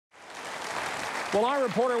Well, our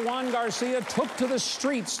reporter Juan Garcia took to the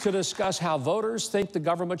streets to discuss how voters think the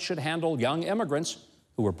government should handle young immigrants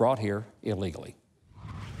who were brought here illegally.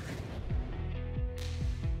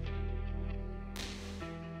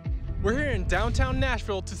 We're here in downtown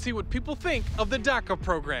Nashville to see what people think of the DACA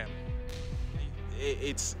program.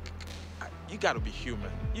 You gotta be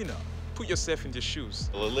human, you know. Put yourself in their shoes.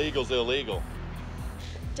 Illegal's illegal.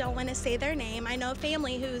 Don't want to say their name. I know a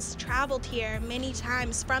family who's traveled here many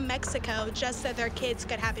times from Mexico just so their kids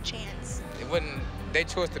could have a chance. It wasn't their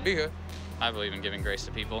choice to be here. I believe in giving grace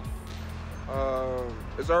to people.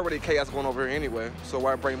 There's already chaos going over here anyway, so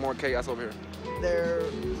why bring more chaos over here? They're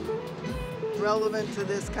relevant to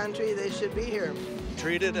this country. They should be here.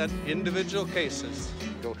 Treated as individual cases.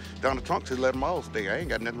 Go down the trunk to let them all stay. I ain't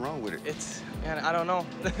got nothing wrong with it. Man, I don't know.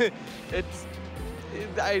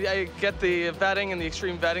 I get the vetting and the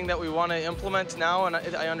extreme vetting that we want to implement now, and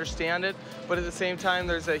I understand it, but at the same time,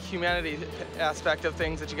 there's a humanity aspect of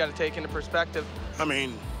things that you got to take into perspective. I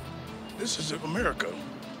mean, this is America.